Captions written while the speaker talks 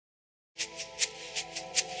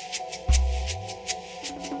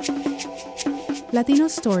Latino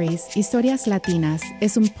Stories, Historias Latinas,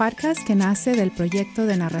 es un podcast que nace del proyecto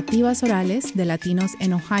de narrativas orales de latinos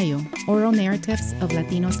en Ohio, Oral Narratives of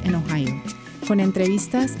Latinos in Ohio, con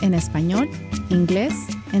entrevistas en español, inglés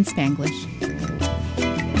y Spanglish.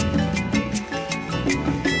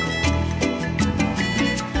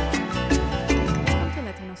 Welcome to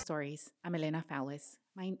Latino Stories. I'm Elena Fowles.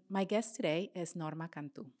 My guest today is Norma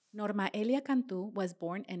Cantú. Norma Elia Cantú was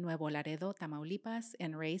born in Nuevo Laredo, Tamaulipas,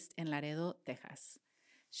 and raised in Laredo, Texas.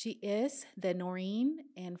 She is the Noreen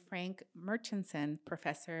and Frank Murchison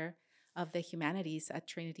Professor of the Humanities at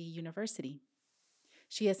Trinity University.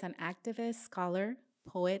 She is an activist, scholar,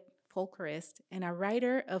 poet, folklorist, and a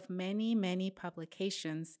writer of many, many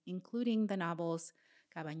publications, including the novels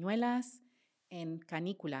Cabañuelas and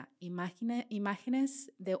Canícula, Imágenes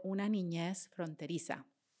de una Niñez Fronteriza,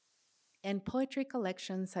 and poetry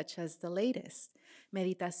collections such as the latest,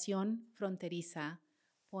 Meditación Fronteriza,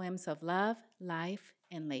 Poems of Love, Life,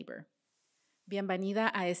 and Labor.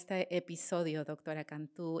 Bienvenida a este episodio, Doctora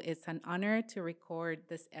Cantú. It's an honor to record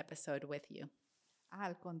this episode with you.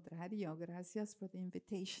 Al contrario, gracias for the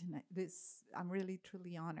invitation. I'm really,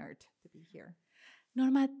 truly honored to be here.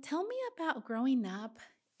 Norma, tell me about growing up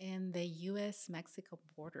in the U.S.-Mexico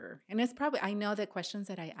border. And it's probably, I know the questions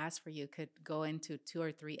that I asked for you could go into 2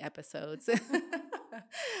 or 3 episodes.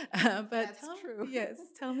 But That's true. Yes,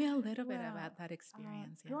 tell me a little bit about that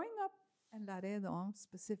experience. Growing up in Laredo,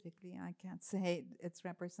 specifically, I can't say it's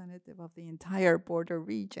representative of the entire border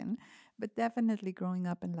region, but definitely growing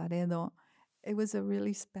up in Laredo, it was a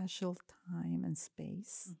really special time and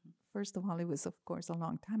space. Mm-hmm. First of all, it was, of course, a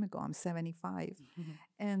long time ago. I'm 75. Mm-hmm.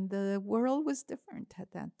 And the world was different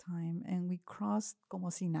at that time. And we crossed como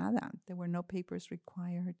si nada. There were no papers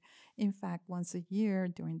required. In fact, once a year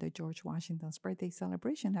during the George Washington's birthday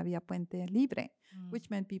celebration, había Puente Libre, which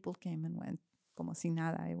meant people came and went como si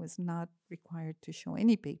nada. It was not required to show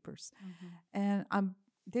any papers. Mm-hmm. And I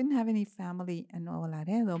didn't have any family in Nuevo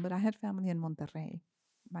Laredo, but I had family in Monterrey.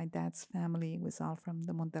 My dad's family was all from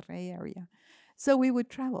the Monterrey area. So we would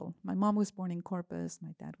travel. My mom was born in Corpus.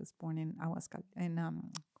 My dad was born in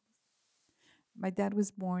my dad was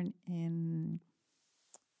born in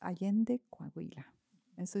Allende, Coahuila.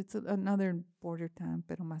 And so it's another border town,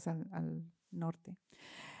 pero más al norte.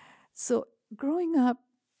 So growing up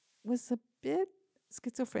was a bit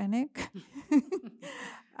schizophrenic,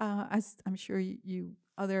 as I'm sure you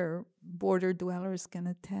other border dwellers can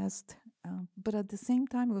attest. But at the same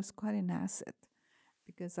time, it was quite an asset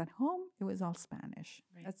because at home, it was all Spanish.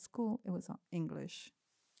 Right. At school, it was all English.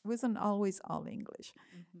 It wasn't always all English.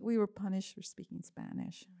 Mm-hmm. We were punished for speaking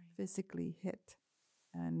Spanish, physically hit,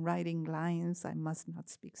 and writing lines. I must not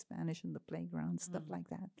speak Spanish in the playground, stuff like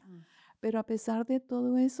that. Pero a pesar de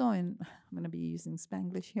todo eso, and I'm going to be using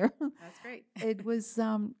Spanglish here. That's great. It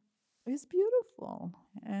was beautiful.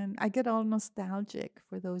 And I get all nostalgic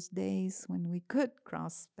for those days when we could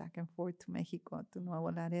cross back and forth to Mexico, to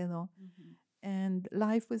Nuevo Laredo. Mm-hmm. And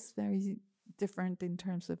life was very different in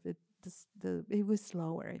terms of it. It was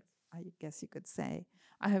slower, I guess you could say.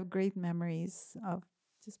 I have great memories of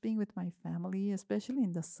just being with my family, especially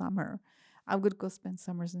in the summer. I would go spend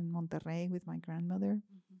summers in Monterrey with my grandmother.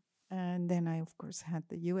 Mm-hmm. And then I, of course, had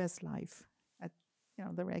the U.S. life at,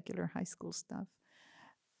 the regular high school stuff.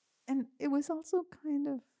 And it was also kind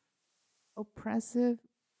of oppressive,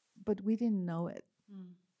 but we didn't know it.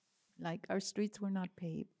 Mm. Like our streets were not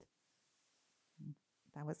paved.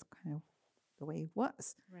 That was kind of the way it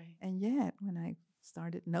was. Right. And yet, when I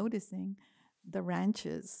started noticing the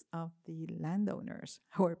ranches of the landowners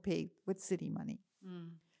who were paid with city money.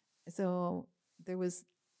 So there was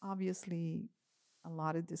obviously a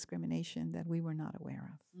lot of discrimination that we were not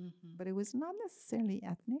aware of. Mm-hmm. But it was not necessarily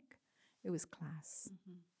ethnic. It was class.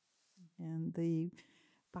 Mm-hmm. And the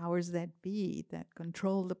powers that be that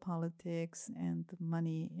controlled the politics and the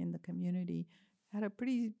money in the community had a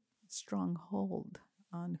pretty strong hold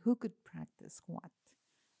on who could practice what.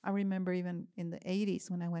 I remember even in the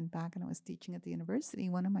 80s when I went back and I was teaching at the university,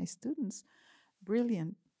 one of my students,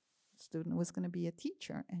 brilliant student, was going to be a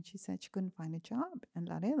teacher. And she said she couldn't find a job in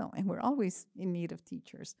Laredo. And we're always in need of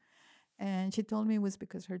teachers. And she told me it was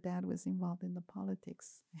because her dad was involved in the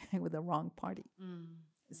politics with the wrong party. Mm.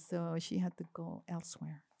 So she had to go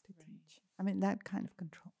elsewhere to teach. I mean, that kind of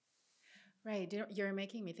control. Right. You're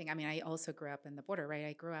making me think. I mean, I also grew up in the border, right?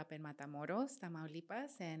 I grew up in Matamoros,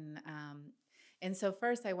 Tamaulipas. And so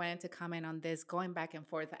first I wanted to comment on this going back and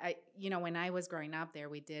forth. When I was growing up there,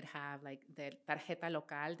 we did have like the tarjeta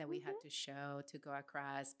local that we had to show to go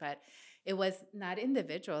across. But it was not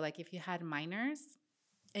individual. Like if you had minors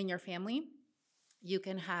in your family, you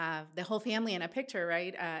can have the whole family in a picture,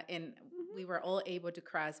 right? we were all able to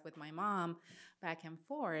cross with my mom back and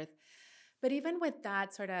forth. But even with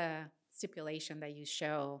that sort of stipulation that you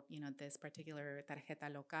show, this particular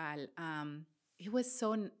tarjeta local, it was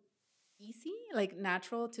so easy, like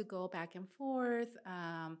natural to go back and forth.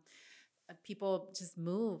 People just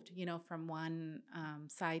moved, from one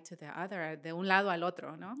side to the other, de un lado al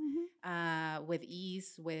otro, no? With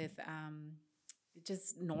ease, with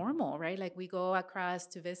just normal, right? Like we go across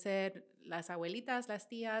to visit las abuelitas, las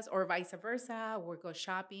tías, or vice versa, or go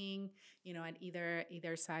shopping, at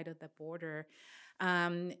either side of the border.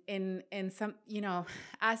 And some,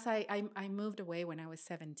 as I moved away when I was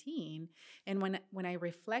 17, and when I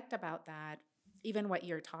reflect about that, even what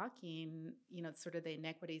you're talking, sort of the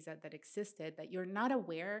inequities that existed, that you're not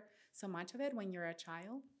aware so much of it when you're a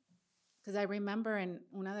child. Because I remember in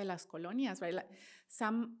una de las colonias, right? Like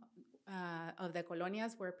some of the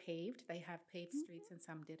colonias were paved. They have paved streets and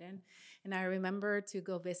some didn't. And I remember to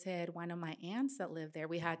go visit one of my aunts that lived there.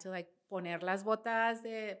 We had to like poner las botas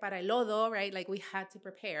para el lodo, right? Like we had to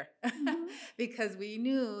prepare because we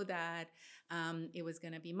knew that it was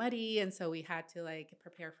going to be muddy. And so we had to like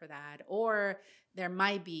prepare for that. Or there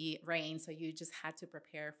might be rain. So you just had to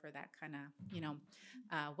prepare for that kind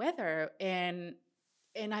of, weather. And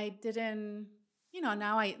I didn't,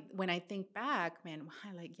 now when I think back, man,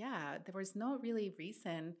 wow, like, yeah, there was no really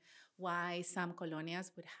reason why some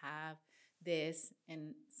colonias would have this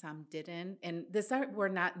and some didn't. And were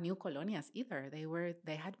not new colonias either.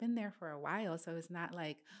 They had been there for a while. So it's not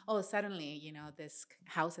like, oh, suddenly, this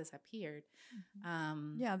houses appeared.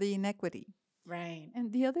 Yeah, the inequity. Right.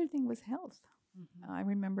 And the other thing was health. I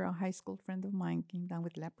remember a high school friend of mine came down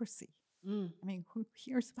with leprosy. I mean, who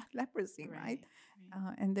hears about leprosy, right?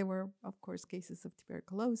 And there were, of course, cases of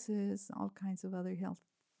tuberculosis, all kinds of other health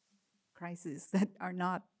crises that are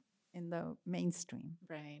not in the mainstream.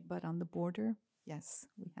 Right. But on the border, yes,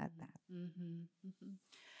 we had that.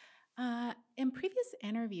 In previous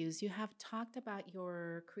interviews, you have talked about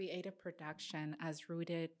your creative production as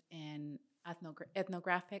rooted in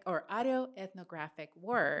ethnographic or autoethnographic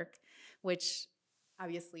work, which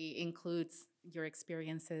obviously includes your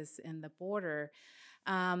experiences in the border.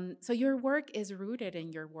 So your work is rooted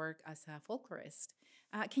in your work as a folklorist.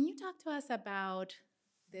 Can you talk to us about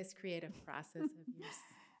this creative process of yours?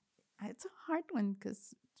 It's a hard one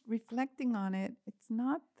because reflecting on it, it's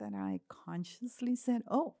not that I consciously said,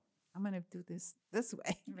 oh, I'm going to do this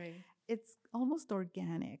way. Right. It's almost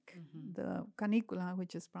organic. The Canicula,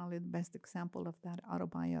 which is probably the best example of that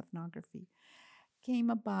autobioethnography, came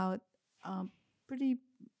about pretty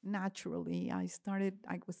naturally. I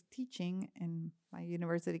was teaching in my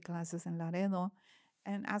university classes in Laredo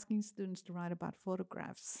and asking students to write about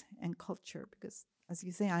photographs and culture because, as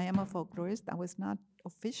you say, I am a folklorist. I was not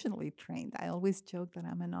officially trained. I always joke that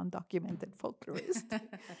I'm an undocumented folklorist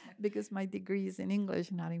because my degree is in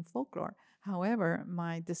English, not in folklore. However,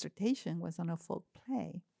 my dissertation was on a folk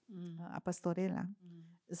play, a pastorela.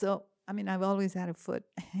 So, I mean, I've always had a foot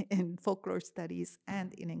in folklore studies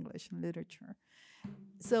and in English and literature.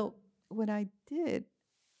 So, what I did,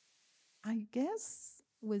 I guess,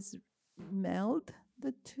 was meld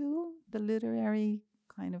the two, the literary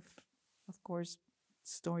kind of course,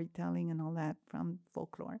 storytelling and all that from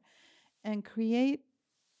folklore, and create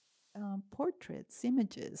portraits,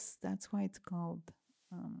 images. That's why it's called,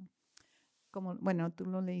 bueno, tú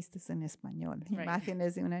lo leíste en español, Right.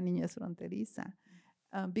 Imágenes de una niña fronteriza,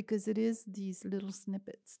 because it is these little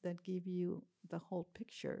snippets that give you the whole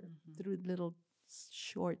picture through little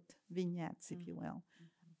short vignettes, if you will,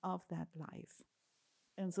 of that life.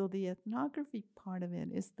 And so the ethnography part of it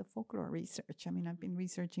is the folklore research. I mean, I've been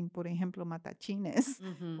researching, por ejemplo, matachines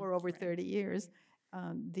for over 30 years.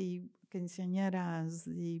 The quinceañeras,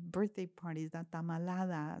 the birthday parties, the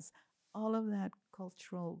tamaladas, all of that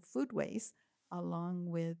cultural foodways, along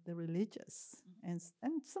with the religious and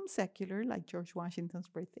some secular, like George Washington's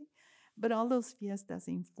birthday. But all those fiestas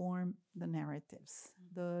inform the narratives.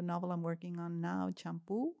 The novel I'm working on now,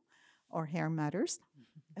 Champú, or Hair Matters,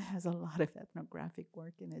 has a lot of ethnographic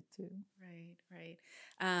work in it too. Right.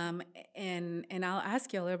 And I'll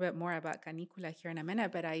ask you a little bit more about Canicula here in a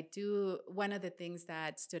minute, but one of the things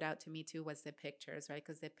that stood out to me too was the pictures, right?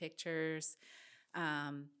 Because the pictures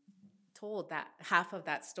told that half of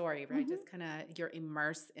that story, right? Just kind of you're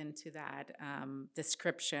immersed into that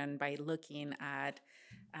description by looking at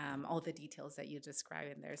all the details that you describe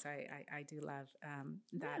in there. So I do love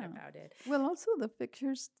that about it. Well, also the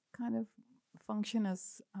pictures kind of function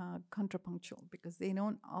as contrapunctual because they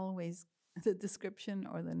don't always, the description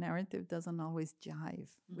or the narrative doesn't always jive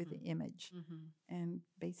with the image. And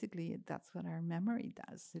basically that's what our memory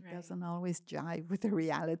does. It doesn't always jive with the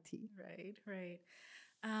reality. Right.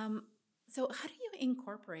 So, how do you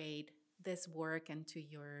incorporate this work into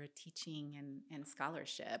your teaching and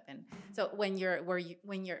scholarship? And so, when you're,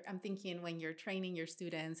 I'm thinking when you're training your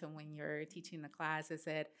students and when you're teaching the class, is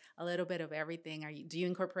it a little bit of everything? Do you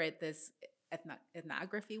incorporate this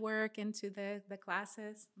ethnography work into the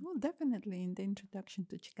classes? Well, definitely in the introduction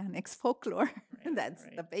to Chicanx folklore. Right, That's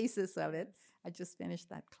the right. basis of it. Yes. I just finished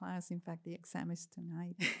that class. In fact, the exam is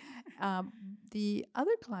tonight. The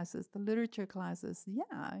other classes, the literature classes, yeah,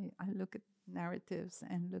 I look at narratives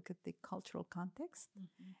and look at the cultural context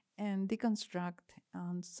Mhm, and deconstruct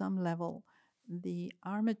on some level the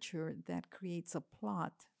armature that creates a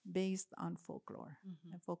plot based on folklore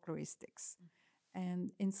mhm, and folkloristics.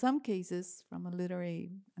 And in some cases, from a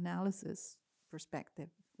literary analysis perspective,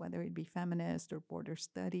 whether it be feminist or border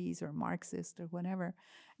studies or Marxist or whatever,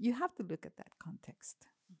 you have to look at that context.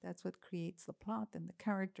 That's what creates the plot and the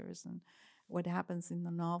characters and what happens in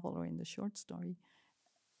the novel or in the short story.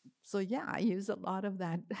 So, yeah, I use a lot of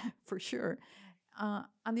that for sure.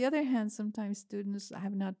 On the other hand, sometimes students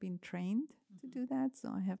have not been trained to mhm, do that. So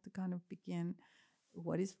I have to kind of begin,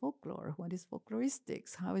 what is folklore? What is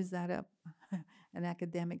folkloristics? How is that an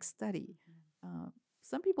academic study? Uh,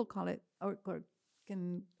 some people call it or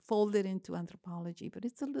can fold it into anthropology, but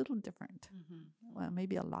it's a little different. mhm, Well,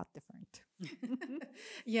 maybe a lot different.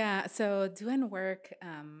 Yeah, so doing work,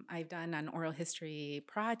 I've done an oral history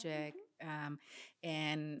project, and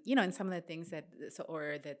and some of the things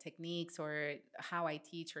or the techniques, or how I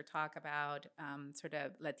teach or talk about sort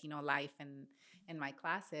of Latino life in my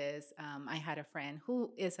classes. I had a friend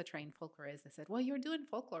who is a trained folklorist that said, "Well, you're doing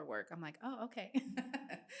folklore work." I'm like, "Oh, okay,"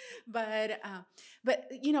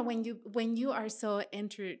 but when you are so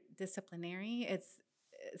interdisciplinary, it's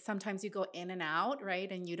sometimes you go in and out,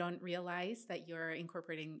 right? And you don't realize that you're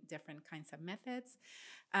incorporating different kinds of methods,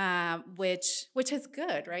 which is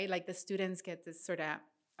good, right? Like the students get this sort of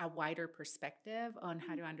a wider perspective on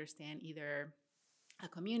how to understand either a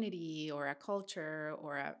community or a culture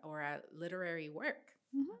or a literary work.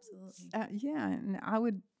 Mhm. Absolutely. Yeah, and I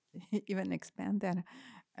would even expand that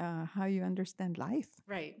how you understand life.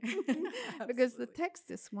 Right. Because the Absolutely.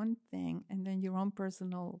 text is one thing, and then your own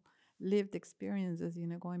personal lived experiences,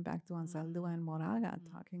 going back to Ansaldo and Moraga,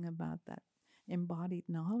 Mhm. talking about that embodied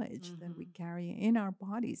knowledge that we Mhm. carry in our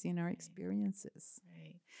bodies, in our Right. experiences.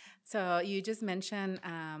 Right. So you just mentioned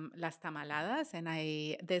Las Tamaladas, and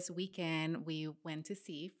this weekend we went to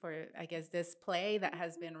see for I guess this play that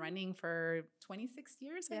has been running for 26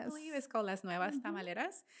 years, I Yes. believe. It's called Las Nuevas Mhm.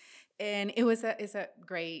 Tamaleras, and it's a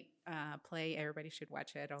great play. Everybody should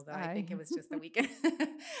watch it. Although I I think it was just the weekend,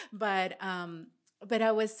 but um, but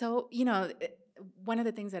I was so one of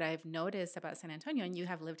the things that I've noticed about San Antonio, and you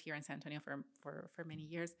have lived here in San Antonio for many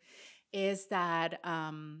years, is that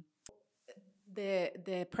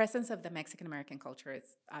the presence of the Mexican American culture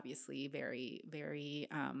is obviously very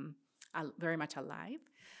much alive,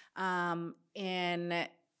 and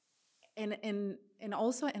and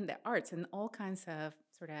also in the arts and all kinds of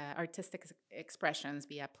sort of artistic expressions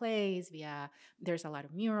via plays, via there's a lot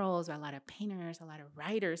of murals, a lot of painters, a lot of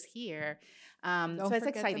writers here, so Don't it's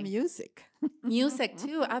forget the exciting. music. Music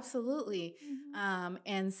too, absolutely, Mhm.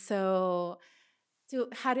 and so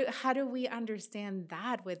how do we understand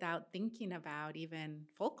that without thinking about even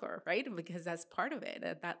folklore, right? Because that's part of it.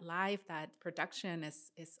 That live, that production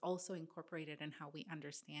is also incorporated in how we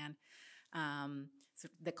understand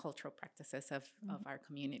the cultural practices of Mhm. our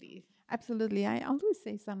community. Absolutely. I always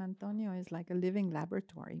say San Antonio is like a living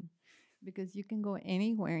laboratory because you can go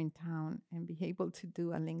anywhere in town and be able to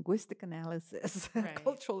do a linguistic analysis, a Right.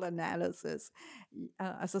 cultural analysis.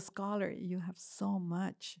 As a scholar, you have so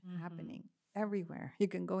much Hmm. happening everywhere. You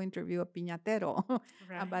can go interview a piñatero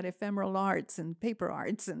about Right. ephemeral arts and paper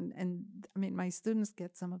arts. And I mean, my students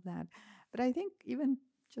get some of that. But I think even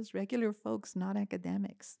just regular folks, not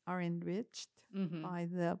academics, are enriched Hmm. by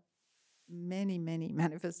the many, many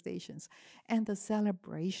manifestations and the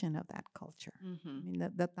celebration of that culture. I Hmm. mean,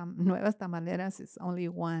 Nuevas Tamaleras is only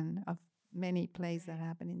one of many plays that Right.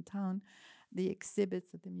 happen in town. The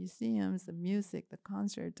exhibits at the museums, the music, the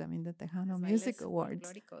concerts, I mean, the Tejano Los Music bailes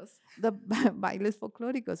Awards, folclóricos. the Bailes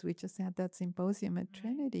Folclóricos, we just had that symposium at Right.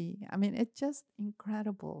 Trinity. I mean, it's just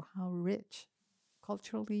incredible how rich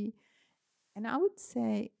culturally, and I would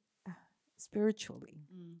say uh, spiritually,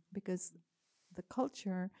 Mm. because the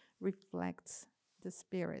culture reflects the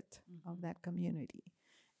spirit of Hmm. that community.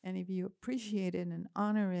 And if you appreciate it and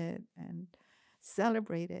honor it and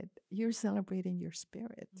celebrate it, you're celebrating your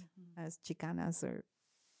spirit Hmm. as Chicanas, or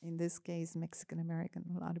in this case, Mexican American.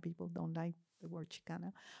 A lot of people don't like the word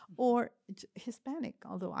Chicana, or Hispanic,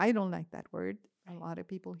 although I don't like that word. A Right. lot of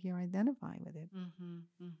people here identify with it. Hmm.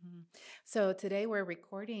 Hmm. So today we're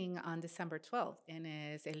recording on December 12th, and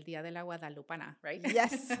it's El Día de la Guadalupana, right?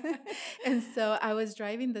 Yes. And so I was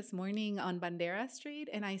driving this morning on Bandera Street,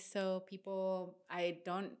 and I saw people,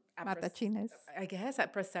 Matachines. I guess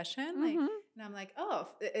at procession, Hmm. and I'm like, oh,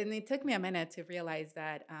 and it took me a minute to realize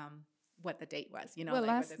that what the date was, Well, like what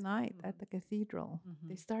last this. night at the cathedral,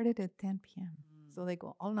 they Mhm. started at 10 p.m. So Mm. they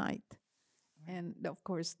go all night. Right. And of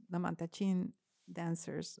course, the Matachin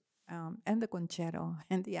dancers and the conchero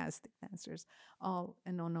and the Aztec dancers, all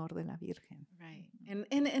in honor de la Virgen. Right.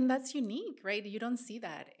 And that's unique, right? You don't see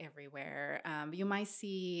that everywhere. You might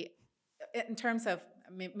see in terms of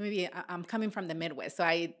maybe I'm coming from the Midwest, so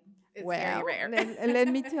it's very Well, rare. let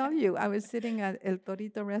me tell you, I was sitting at El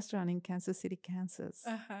Torito restaurant in Kansas City, Kansas,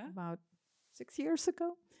 Uh-huh. about 6 years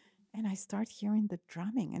ago. And I start hearing the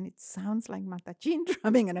drumming, and it sounds like matachin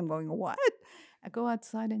drumming. And I'm going, what? I go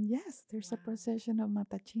outside, and yes, there's a Wow. procession of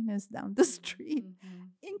matachines down the street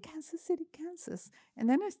Mhm. in Kansas City, Kansas. And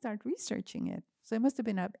then I start researching it. So it must have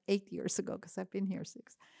been up 8 years ago because I've been here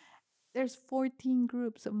 6. There's 14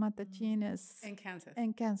 groups of matachines In Kansas.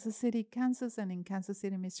 in Kansas City, Kansas, and in Kansas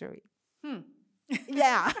City, Missouri. Hmm.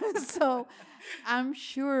 Yeah. So I'm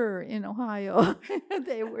sure in Ohio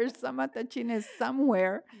there were some matachines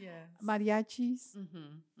somewhere. Yes. Mariachis.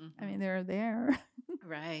 I mean, they're there.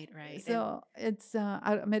 Right, right. So it's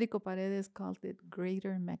Américo Paredes called it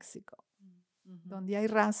Greater Mexico, Mhm. donde hay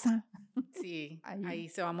raza. Sí, Ahí.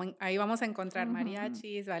 ahí vamos a encontrar Mhm.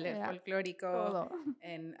 mariachis, ballet Yeah, folclórico, todo.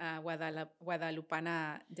 and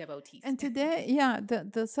Guadalupana devotees. And today, yeah,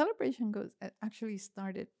 the celebration actually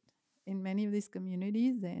started in many of these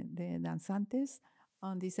communities, the danzantes,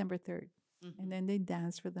 on December 3rd. And then they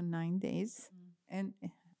dance for the 9 days. And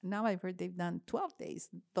now I've heard they've done 12 days,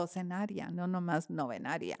 docenaria, no nomás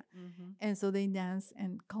novenaria. Mhm. And so they dance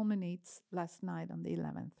and culminates last night on the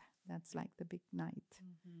 11th. That's like the big night.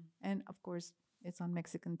 Mhm. And of course, it's on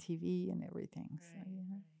Mexican TV and everything. So Right, yeah,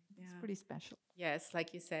 right. it's Yeah. pretty special. Yes,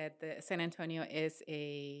 like you said, the San Antonio is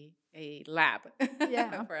a lab.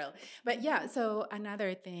 Yeah. For real. But yeah, so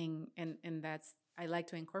another thing, and that's I like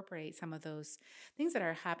to incorporate some of those things that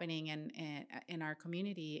are happening in our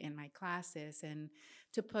community in my classes, and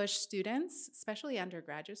to push students, especially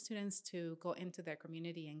undergraduate students, to go into their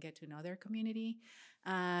community and get to know their community,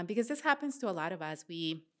 because this happens to a lot of us.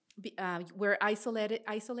 We're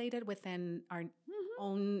isolated within our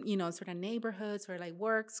own, sort of neighborhoods or like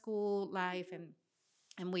work, school life,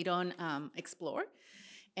 and we don't explore.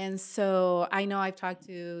 And so I know I've talked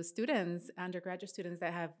to students, undergraduate students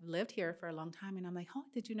that have lived here for a long time, and I'm like, oh,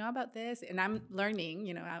 did you know about this? And I'm learning,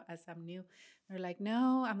 as I'm new. They're like,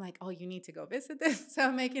 no. I'm like, oh, you need to go visit this. So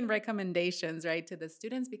I'm making recommendations, right, to the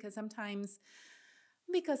students, because sometimes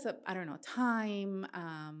because of, I don't know, time,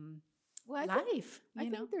 Well, life, I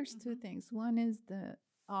think there's two things. One is the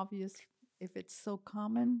obvious, if it's so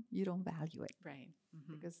common, you don't value it Right.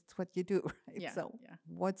 because it's what you do, right? Yeah, So, yeah.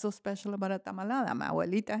 what's so special about a tamalada? My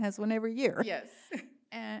abuelita has one every year. Yes.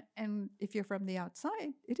 And if you're from the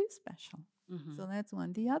outside, it is special. Mhm. So that's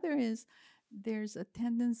one. The other is there's a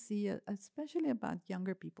tendency, especially about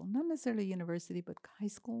younger people, not necessarily university, but high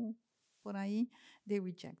school, por ahí, they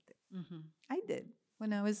reject it. Mhm. I did.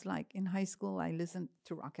 When I was like in high school, I listened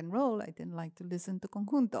to rock and roll. I didn't like to listen to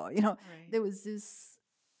conjunto. Right. There was this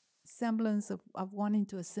semblance of wanting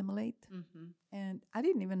to assimilate. Mhm. And I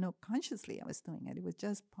didn't even know consciously I was doing it. It was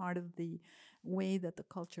just part of the way that the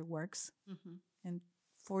culture works Mhm. and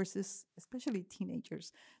forces, especially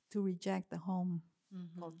teenagers, to reject the home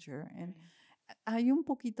Mhm. culture. And Right. hay un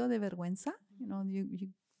poquito de vergüenza.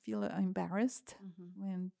 You feel embarrassed Mhm.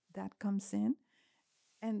 when that comes in.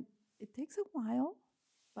 And it takes a while.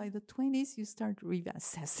 By the 20s, you start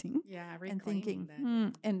reassessing Yeah, and thinking, reclaiming that.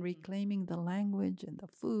 Yeah. and reclaiming the language and the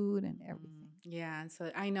food and everything. Yeah, and so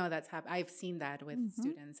I know that's happened. I've seen that with Mhm.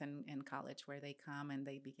 students in college where they come and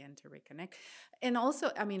they begin to reconnect. And also,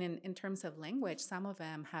 I mean, in terms of language, some of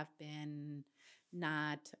them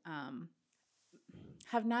not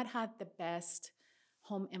have not had the best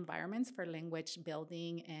home environments for language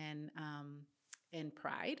building and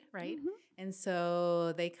pride, right? Mhm. And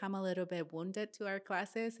so they come a little bit wounded to our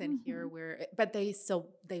classes, and here but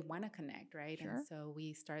they want to connect, right? Sure. And so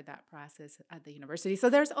we start that process at the university. So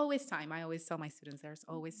there's always time. I always tell my students there's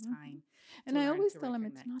always time. And to I learn always to tell them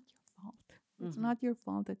it's reconnect. not your fault. It's Mhm. not your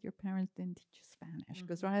fault that your parents didn't teach you Spanish.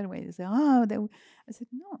 Because Mhm. right away they say, oh, I said,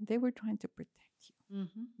 no, they were trying to protect you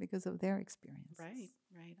Mhm. because of their experiences.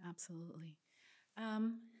 Right, absolutely.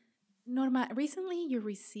 Norma, recently you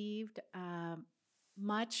received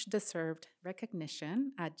much deserved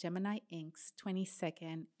recognition at Gemini Inc.'s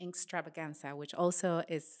 22nd Inkstravaganza, which also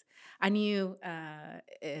is a new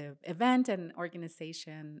event and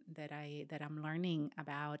organization that I'm learning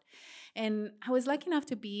about. And I was lucky enough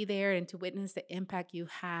to be there and to witness the impact you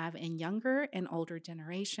have in younger and older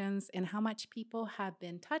generations and how much people have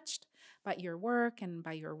been touched by your work and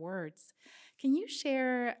by your words. Can you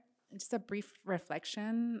share just a brief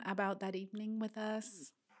reflection about that evening with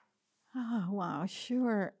us? Oh, wow,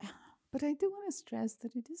 sure. But I do want to stress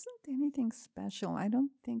that it isn't anything special. I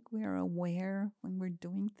don't think we're aware when we're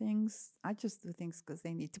doing things. I just do things because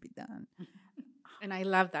they need to be done. And I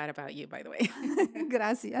love that about you, by the way.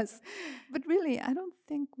 Gracias. But really, I don't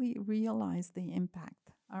think we realize the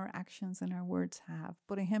impact our actions and our words have.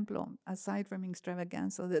 Por ejemplo, aside from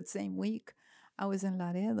Extravaganza, that same week, I was in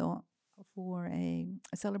Laredo for a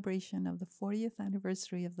celebration of the 40th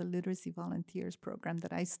anniversary of the Literacy Volunteers program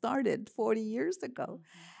that I started 40 years ago.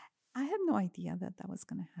 I had no idea that that was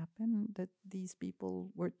going to happen, that these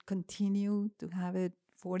people would continue to have it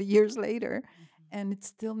 40 years later, and it's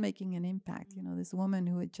still making an impact. You know, this woman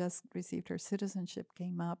who had just received her citizenship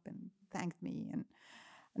came up and thanked me, and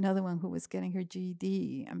another one who was getting her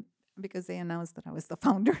GED because they announced that I was the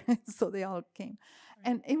founder, so they all came.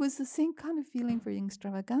 And it was the same kind of feeling for Young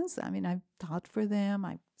Extravaganza. I mean, I taught for them,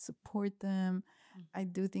 I support them, I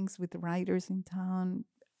do things with the writers in town.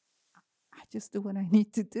 I just do what I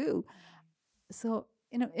need to do. So,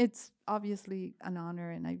 you know, it's obviously an honor,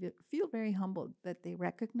 and I feel very humbled that they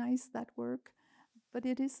recognize that work, but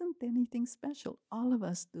it isn't anything special. All of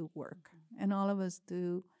us do work, and all of us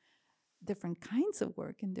do different kinds of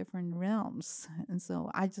work in different realms. And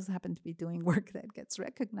so I just happen to be doing work that gets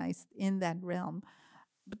recognized in that realm.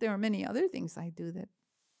 But there are many other things I do that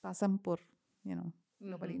pasan por, you know,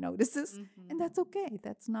 nobody notices. And that's okay.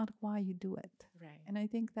 That's not why you do it. Right. And I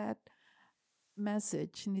think that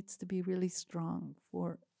message needs to be really strong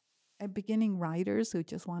for beginning writers who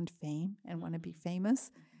just want fame and want to be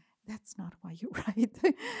famous. That's not why you write.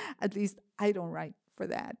 At least I don't write for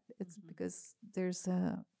that. It's because there's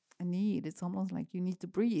a need. It's almost like you need to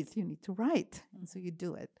breathe, you need to write. And so you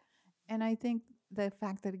do it. And I think the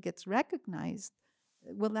fact that it gets recognized,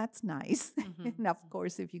 well, that's nice. And of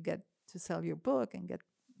course, if you get to sell your book and get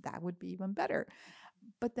that would be even better.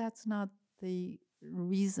 But that's not the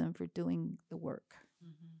reason for doing the work.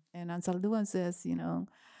 And Ansaldúa says, you know,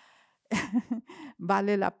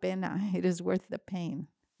 vale la pena. It is worth the pain.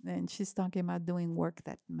 And she's talking about doing work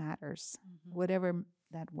that matters, whatever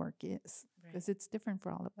that work is, because it's different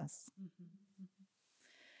for all of us.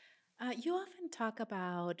 You often talk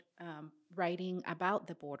about writing about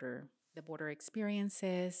the border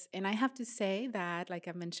experiences. And I have to say that, like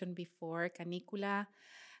I mentioned before, Canicula,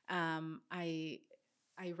 I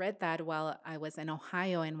read that while I was in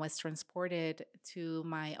Ohio and was transported to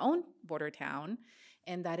my own border town,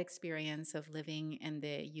 and that experience of living in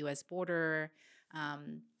the U.S. border.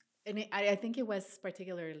 I think it was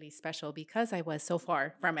particularly special because I was so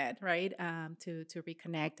far from it, right? To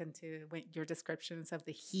reconnect and to your descriptions of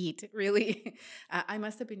the heat, really. I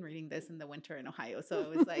must have been reading this in the winter in Ohio, so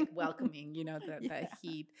it was like welcoming, you know, the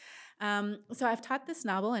heat. So I've taught this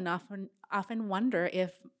novel and often wonder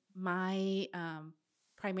if my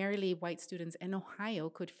primarily white students in Ohio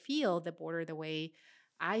could feel the border the way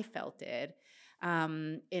I felt it,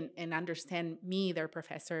 and understand me, their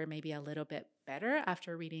professor, maybe a little bit better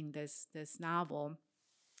after reading this novel.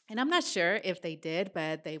 And I'm not sure if they did,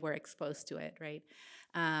 but they were exposed to it, right?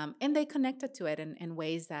 And they connected to it in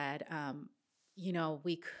ways that, you know,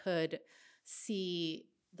 we could see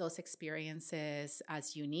those experiences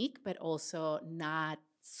as unique, but also not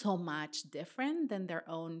so much different than their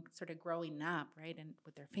own sort of growing up, right? And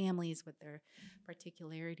with their families, with their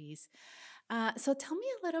particularities. So tell me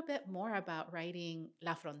a little bit more about writing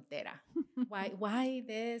La Frontera. Why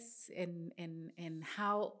this and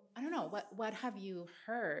how, I don't know, what have you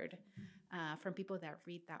heard from people that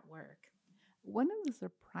read that work? One of the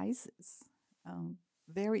surprises,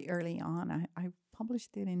 very early on, I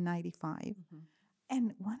published it in 95.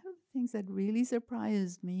 And one of the things that really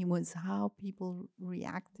surprised me was how people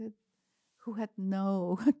reacted who had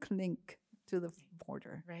no link to the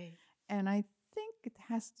border. Right. And I think it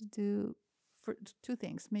has to do for two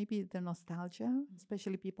things. Maybe the nostalgia,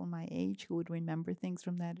 especially people my age who would remember things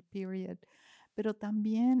from that period. Pero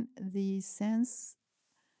también the sense,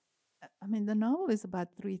 I mean, the novel is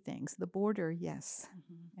about three things. The border, yes.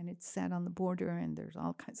 And it's set on the border, and there's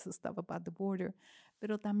all kinds of stuff about the border.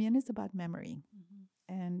 Pero también it's about memory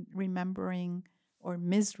and remembering or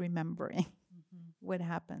misremembering what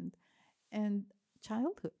happened. And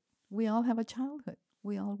childhood. We all have a childhood.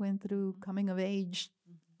 We all went through coming of age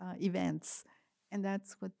events. And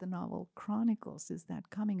that's what the novel chronicles, is that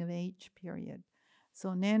coming of age period.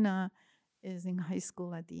 So Nena is in high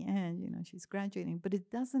school at the end, she's graduating, but it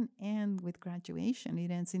doesn't end with graduation.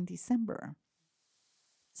 It ends in December.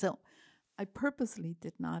 So I purposely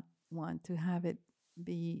did not want to have it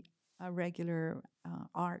be a regular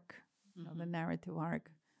arc, the narrative arc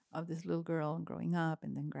of this little girl growing up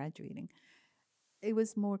and then graduating. It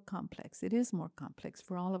was more complex. It is more complex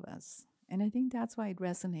for all of us. And I think that's why it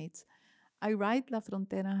resonates. I write La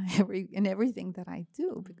Frontera in everything that I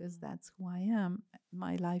do because that's who I am.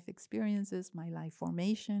 My life experiences, my life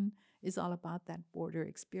formation is all about that border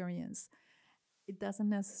experience. It doesn't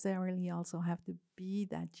necessarily also have to be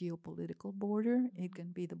that geopolitical border. It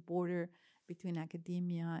can be the border between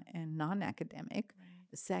academia and non-academic,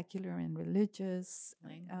 secular and religious,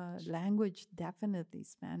 language, definitely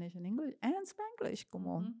Spanish and English, and Spanglish,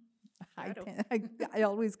 como I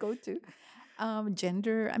always go to.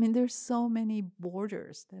 Gender, I mean, there's so many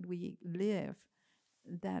borders that we live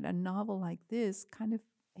that a novel like this kind of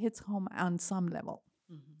hits home on some level.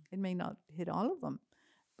 It may not hit all of them,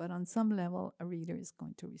 but on some level, a reader is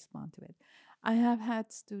going to respond to it. I have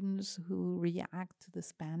had students who react to the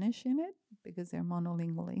Spanish in it because they're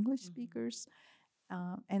monolingual English speakers.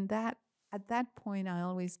 And that at that point, I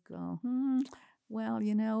always go, well,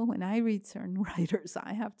 when I read certain writers,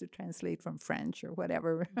 I have to translate from French or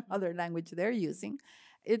whatever other language they're using.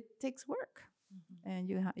 It takes work. And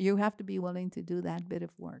you have to be willing to do that bit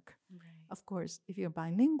of work. Of course, if you're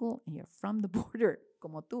bilingual and you're from the border,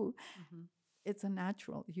 como tú, it's a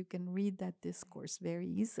natural. You can read that discourse very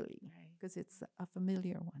easily because it's a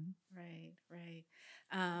familiar one. Right.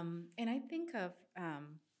 And I think of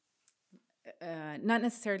not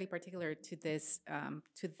necessarily particular to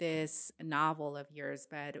this novel of yours,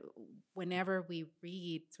 but whenever we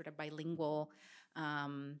read sort of bilingual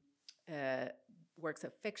works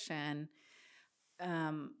of fiction,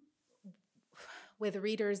 with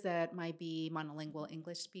readers that might be monolingual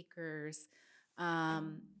English speakers,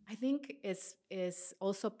 I think is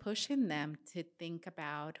also pushing them to think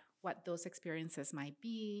about what those experiences might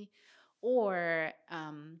be, or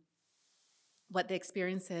what the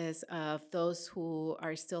experiences of those who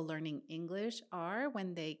are still learning English are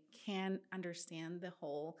when they can't understand the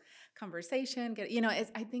whole conversation.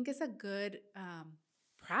 I think it's a good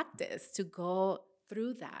practice to go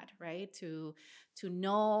through that, right? To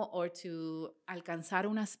know or to alcanzar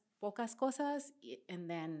unas pocas cosas and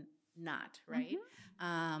then not, right?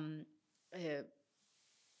 And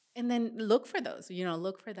then look for those,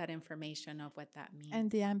 look for that information of what that means. And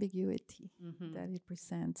the ambiguity that it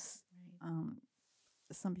presents.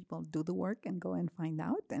 Some people do the work and go and find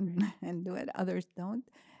out and do it. Others don't.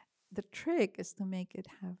 The trick is to make it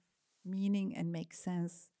have meaning and make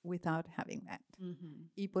sense without having that.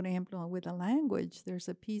 Y por ejemplo, with a language, there's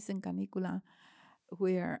a piece in Canícula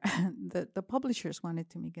where the publishers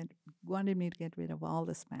wanted me to get rid of all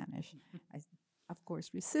the Spanish. I, of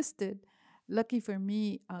course, resisted. Lucky for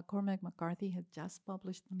me, Cormac McCarthy had just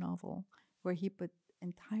published a novel where he put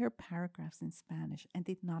entire paragraphs in Spanish and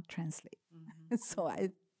did not translate. So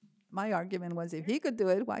my argument was, if he could do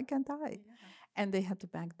it, why can't I? And they had to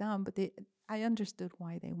back down, but I understood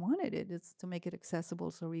why they wanted it. It's to make it accessible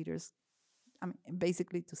so readers,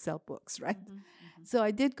 basically to sell books, right? So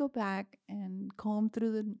I did go back and comb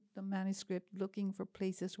through the manuscript looking for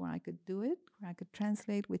places where I could do it, where I could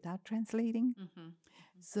translate without translating.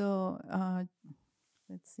 So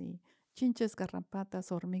let's see. Chinches, garrapatas,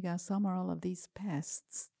 hormigas, some are all of these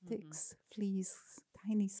pests, ticks, fleas,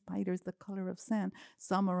 tiny spiders the color of sand.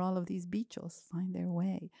 Some are all of these bichos find their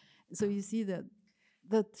way. So you see the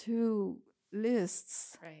two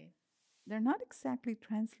lists. Right. They're not exactly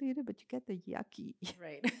translated, but you get the yucky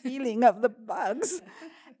feeling of the bugs.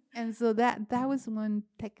 And so that was one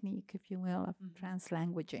technique, if you will, of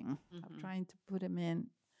translanguaging, of trying to put them in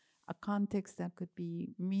a context that could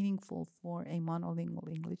be meaningful for a monolingual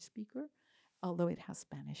English speaker, although it has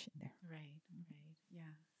Spanish in there.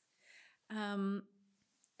 Yeah.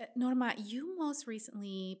 Norma, you most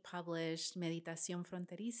recently published Meditación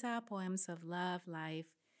Fronteriza, Poems of Love, Life,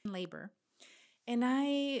 and Labor. And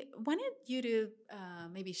I wanted you to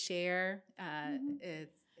maybe share.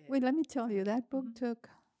 Wait, let me tell you, that book took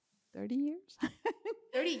 30 years.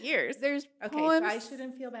 30 years. There's okay, poems. So I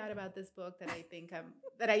shouldn't feel bad about this book that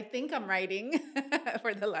I think I'm writing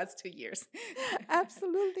for the last 2 years.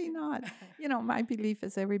 Absolutely not. My belief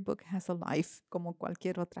is every book has a life, como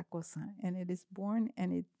cualquier otra cosa, and it is born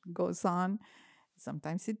and it goes on.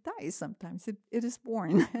 Sometimes it dies, sometimes it is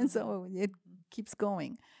born, and so it keeps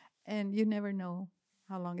going, and you never know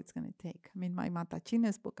how long it's going to take. I mean, my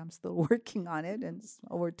Matachines book, I'm still working on it, and it's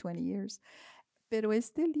over 20 years. Pero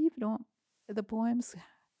este libro, the poems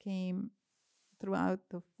came throughout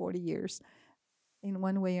the 40 years in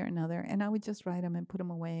one way or another. And I would just write them and put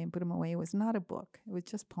them away and put them away. It was not a book, it was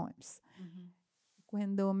just poems.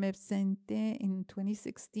 Cuando me senté in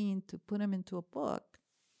 2016 to put them into a book,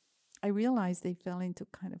 I realized they fell into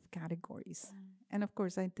kind of categories. And of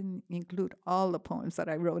course, I didn't include all the poems that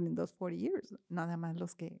I wrote in those 40 years, nada más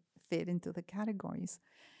los que fit into the categories.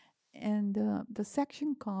 And the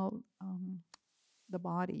section called The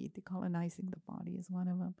Body, Decolonizing the Body, is one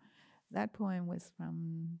of them. That poem was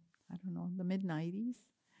from, I don't know, the mid-90s.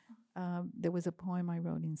 There was a poem I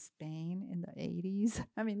wrote in Spain in the 80s.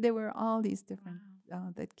 I mean, there were all these different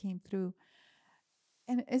that came through.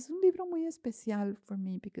 And es un libro muy especial for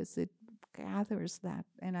me because it gathers that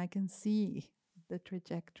and I can see the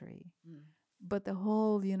trajectory. But the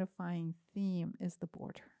whole unifying theme is the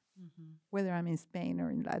border. Whether I'm in Spain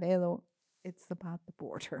or in Laredo, it's about the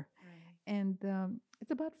border. Right. And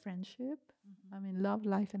it's about friendship. I mean, love,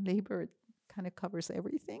 life, and labor. It kind of covers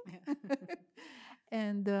everything. Yeah.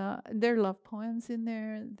 And there are love poems in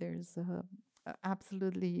there. There's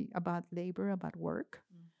absolutely about labor, about work.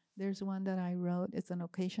 There's one that I wrote. It's an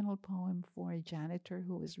occasional poem for a janitor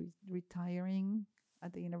who was retiring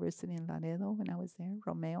at the university in Laredo when I was there,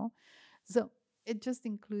 Romeo. So it just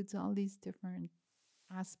includes all these different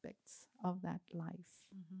aspects of that life.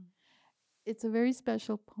 It's a very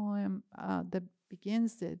special poem that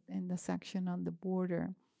begins it in the section on the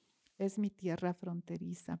border. Es mi tierra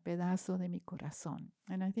fronteriza, pedazo de mi corazón.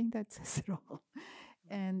 And I think that says it all.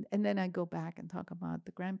 And then I go back and talk about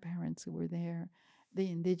the grandparents who were there, the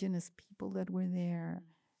indigenous people that were there,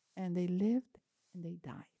 and they lived and they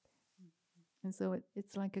died. And so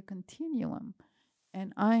it's like a continuum.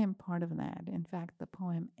 And I am part of that. In fact, the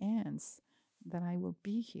poem ends that I will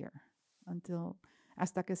be here until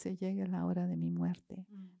hasta que se llegue la hora de mi muerte.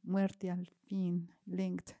 Muerte al fin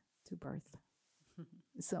linked to birth.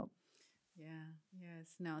 So. Yeah,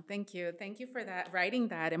 yes. No, thank you. Thank you for that, writing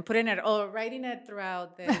that and writing it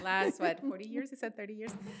throughout the last, 40 years? You said 30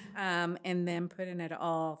 years? And then putting it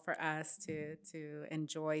all for us to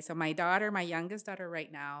enjoy. So my youngest daughter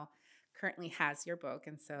right now currently has your book.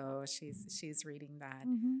 And so she's reading that.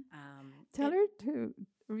 Tell her to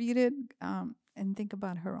read it and think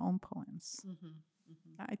about her own poems.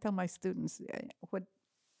 I tell my students,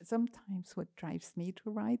 sometimes what drives me to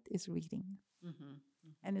write is reading.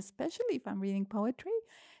 And especially if I'm reading poetry,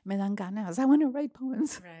 me dan ganas. I want to write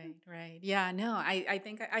poems. Right. Yeah, no, I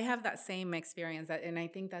think I have that same experience. And I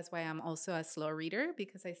think that's why I'm also a slow reader,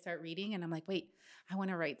 because I start reading and I'm like, wait, I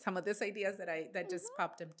want to write some of these ideas that just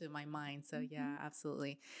popped into my mind. So yeah,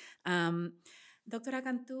 absolutely. Doctora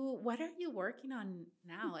Cantu, what are you working on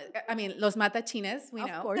now? I mean, Los Matachines, we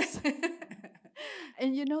know. Of course.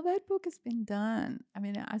 And you know, that book has been done. I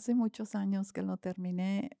mean, hace muchos años que lo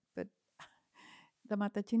terminé, but the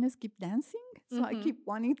Matachines keep dancing, so I keep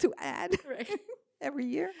wanting to add every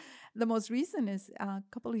year. The most recent is a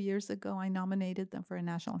couple of years ago, I nominated them for a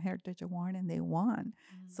National Heritage Award, and they won.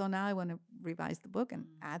 So now I want to revise the book and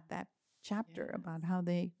add that chapter about how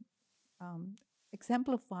they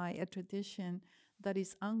exemplify a tradition that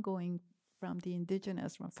is ongoing from the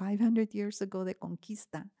indigenous, from 500 years ago, the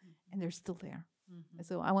conquista, and they're still there.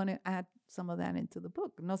 So I want to add some of that into the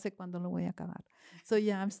book. No sé cuándo lo voy a acabar. So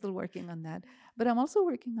yeah, I'm still working on that. But I'm also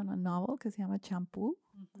working on a novel que se llama Champú,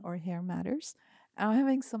 or Hair Matters. I'm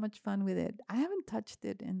having so much fun with it. I haven't touched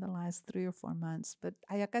it in the last 3 or 4 months, but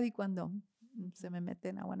acá di cuando se me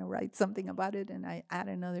meten, I want to write something about it, and I add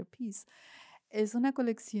another piece. Es una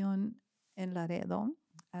colección en Laredo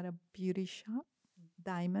at a beauty shop,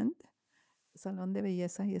 Diamond, Salón de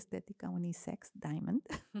Belleza y Estética Unisex, Diamond.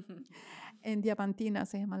 En Diamantina,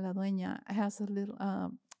 se llama la dueña, has a little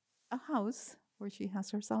a house where she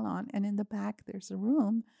has her salon, and in the back there's a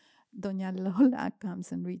room. Doña Lola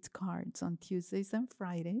comes and reads cards on Tuesdays and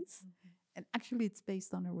Fridays. And actually, it's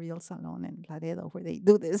based on a real salon in Laredo where they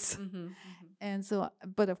do this. And so,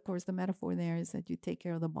 but of course, the metaphor there is that you take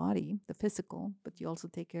care of the body, the physical, but you also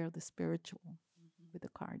take care of the spiritual with the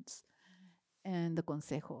cards and the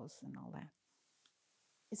consejos and all that.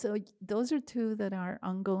 So those are 2 that are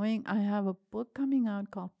ongoing. I have a book coming out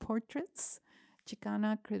called Portraits,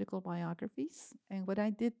 Chicana Critical Biographies. And what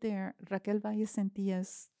I did there, Raquel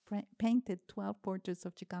Valles-Centillas painted 12 portraits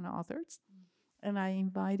of Chicana authors. And I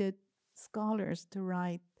invited scholars to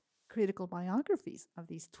write critical biographies of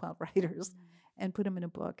these 12 writers and put them in a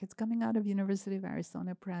book. It's coming out of University of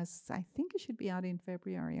Arizona Press. I think it should be out in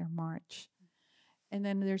February or March. And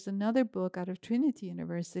then there's another book out of Trinity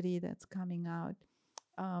University that's coming out.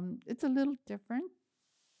 It's a little different.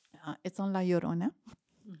 It's on La Llorona.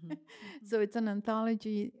 So it's an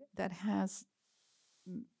anthology that has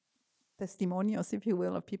testimonials, if you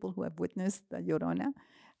will, of people who have witnessed La Llorona,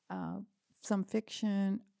 some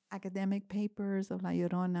fiction, academic papers of La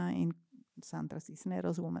Llorona in Sandra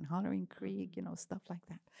Cisneros, Woman Hollering Creek, stuff like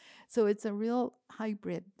that. So it's a real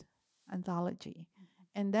hybrid anthology.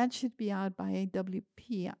 And that should be out by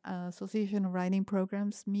AWP, Association of Writing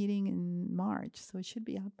Programs, meeting in March. So it should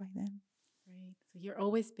be out by then. Great. So you're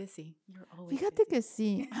always busy. Fíjate que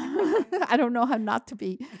sí. I don't know how not to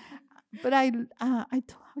be. But I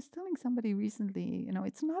was telling somebody recently,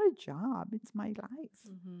 it's not a job. It's my life.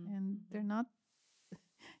 And they're not,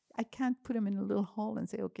 I can't put them in a little hole and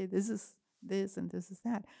say, okay, this is this and this is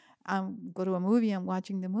that. Go to a movie, I'm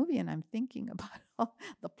watching the movie and I'm thinking about all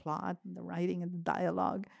the plot and the writing and the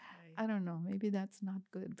dialogue. Right. I don't know, maybe that's not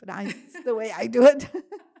good, but it's the way I do it.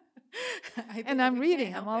 And I'm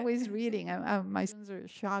reading. I'm always reading. My students are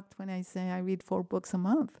shocked when I say I read 4 books a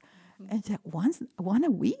month. And she said, one a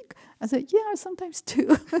week? I said, yeah, sometimes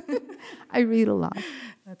 2. I read a lot.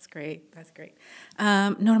 That's great. That's great.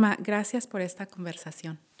 Norma, gracias por esta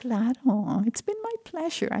conversación. Claro. It's been my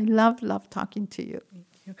pleasure. I love talking to you. Thank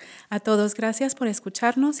you. A todos, gracias por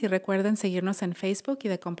escucharnos y recuerden seguirnos en Facebook y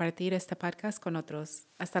de compartir este podcast con otros.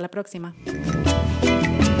 Hasta la próxima.